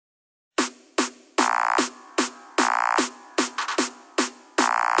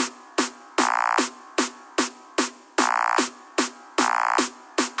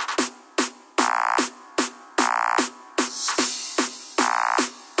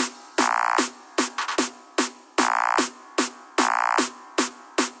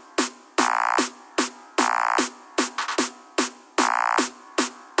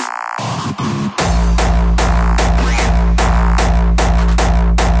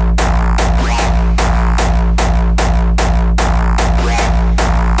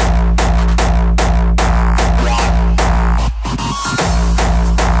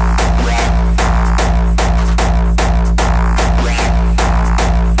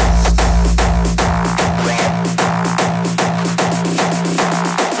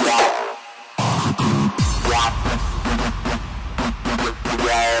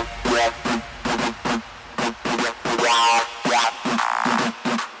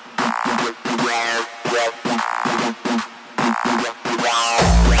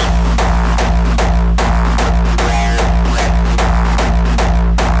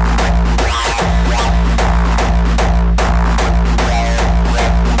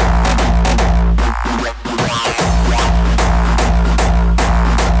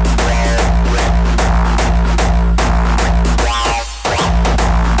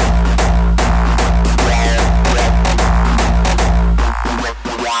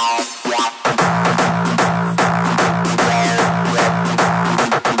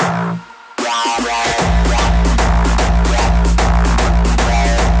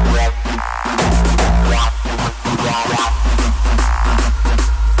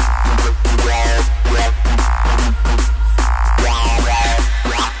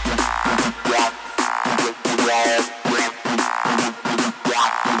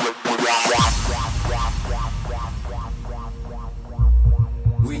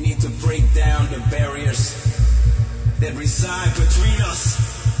the barriers that reside between us.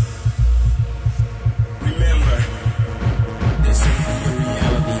 Remember, this will be a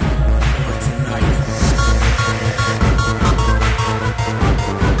reality for tonight.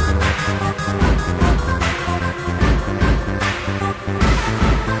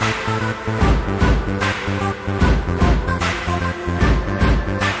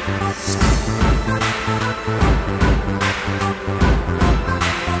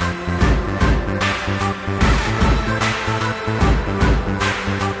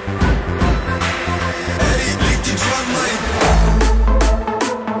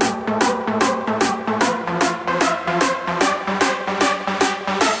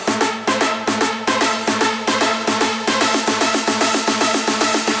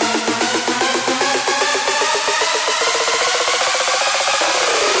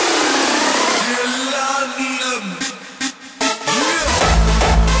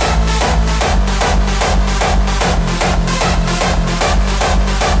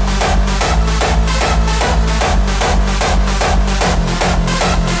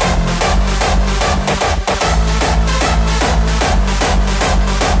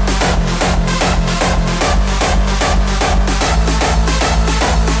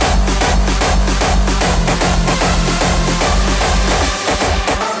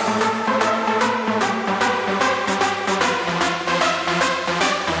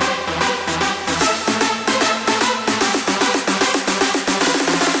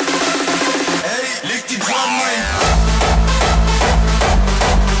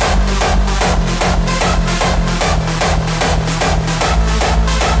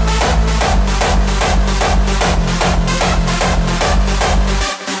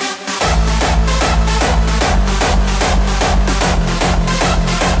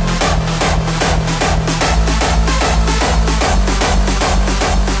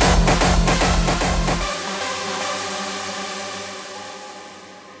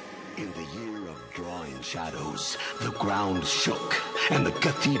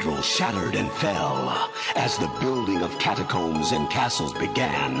 Shattered and fell as the building of catacombs and castles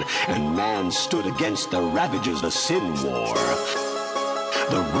began, and man stood against the ravages of the sin war.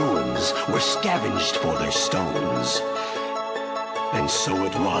 The ruins were scavenged for their stones, and so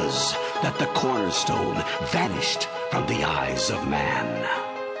it was that the cornerstone vanished from the eyes of man.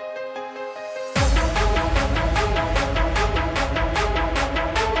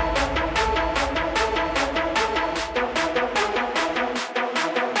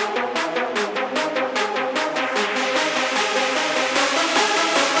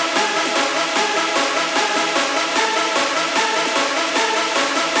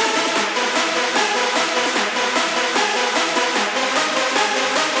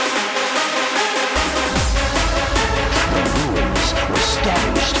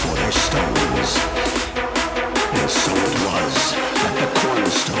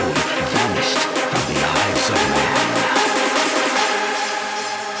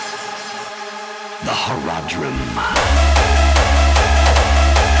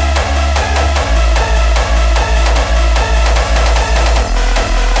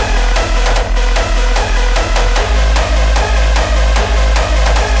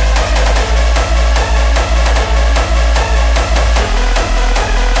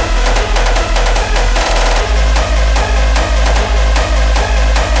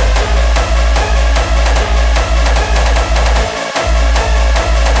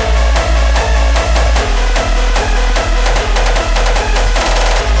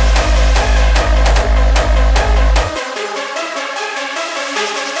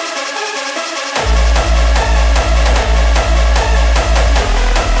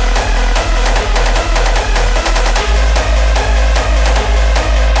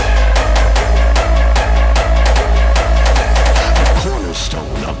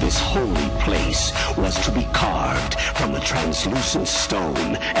 Translucent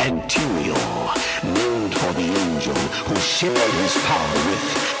stone, Antirial, named for the angel who shared his power with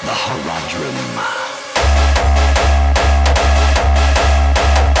the Haradrim.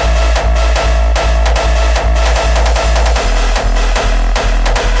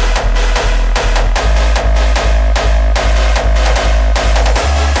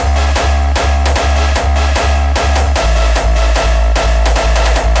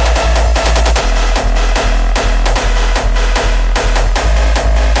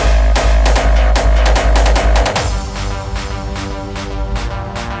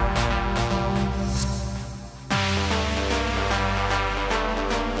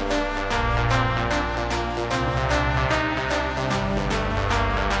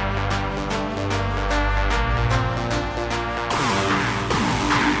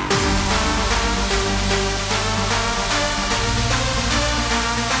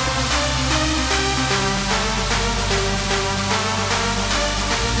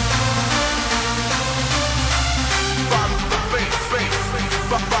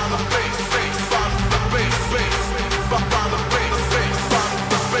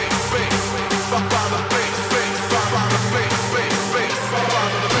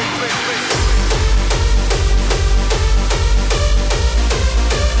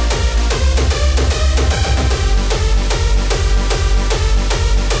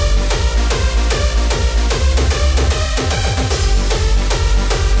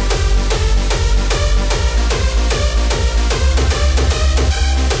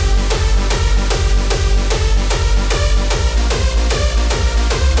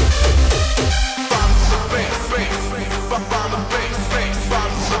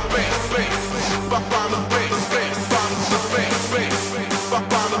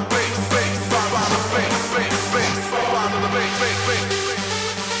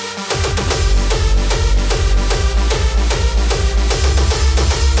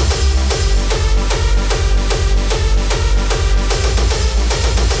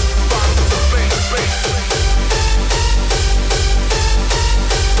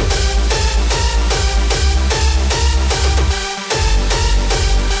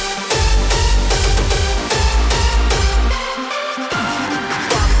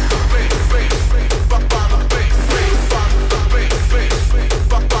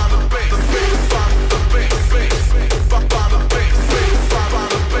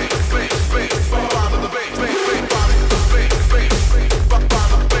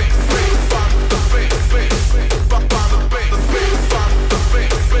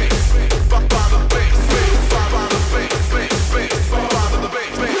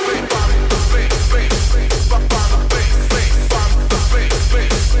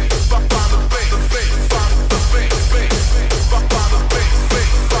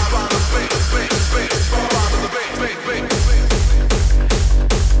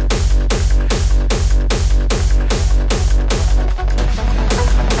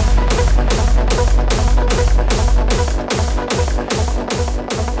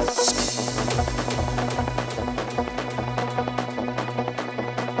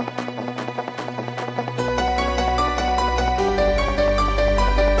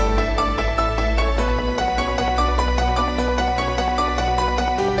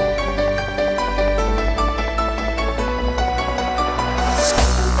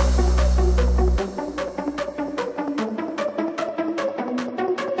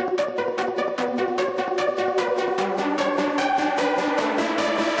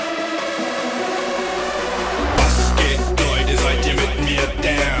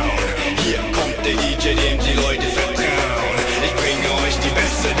 DJ, dem die Leute vertrauen. Ich bringe euch die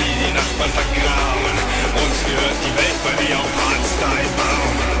Beste, die die Nachbarn vergrauen. Uns gehört die Welt, weil wir auf Hardstyle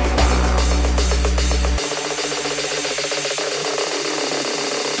bauen.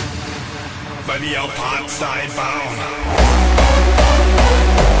 Weil wir auf Hardstyle bauen.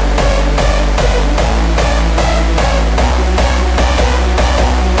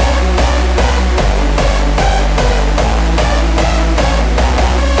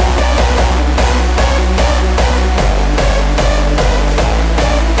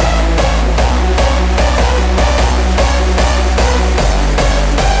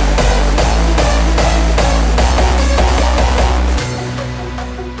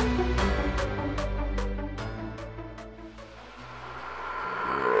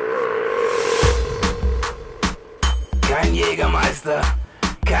 Kein Jägermeister,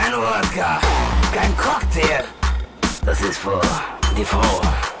 kein Wodka, kein Cocktail. Das ist für die Frau.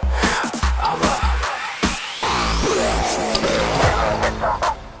 Aber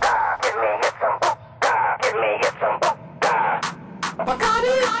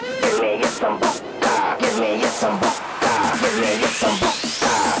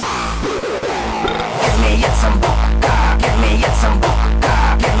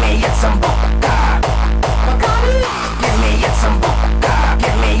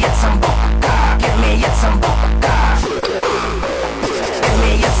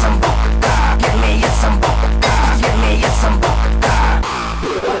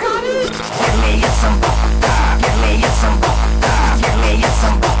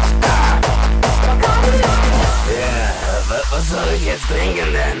was soll ich jetzt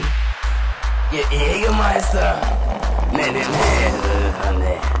trinken denn? Jägermeister? Nee.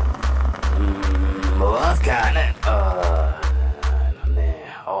 Wodka, ne? Nee,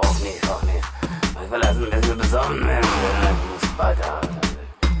 auch nicht. Ich will das ein bisschen besonnen werden. Ich muss weiter.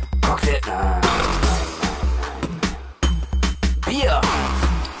 Cocktail, nein. Bier?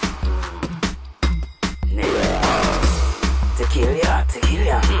 Nee. Tequila,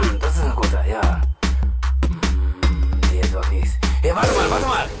 das ist ein guter, ja. Nee, doch nichts. Hey, warte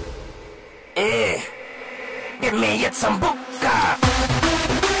mal. Gib mir jetzt Sambuca.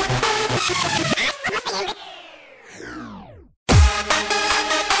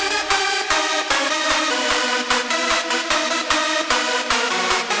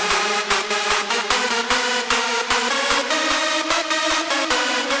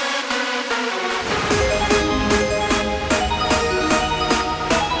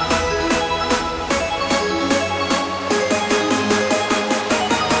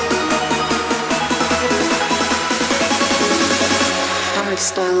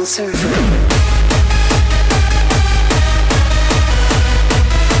 Hardstyle surfer.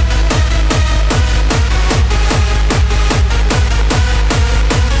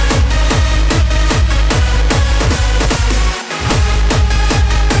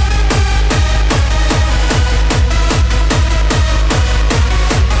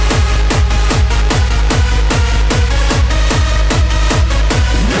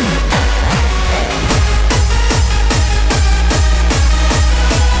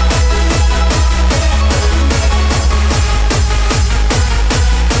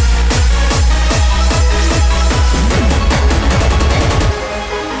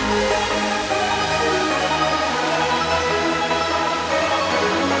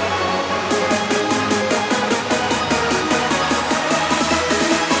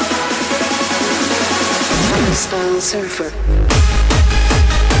 Hardstyle surfer.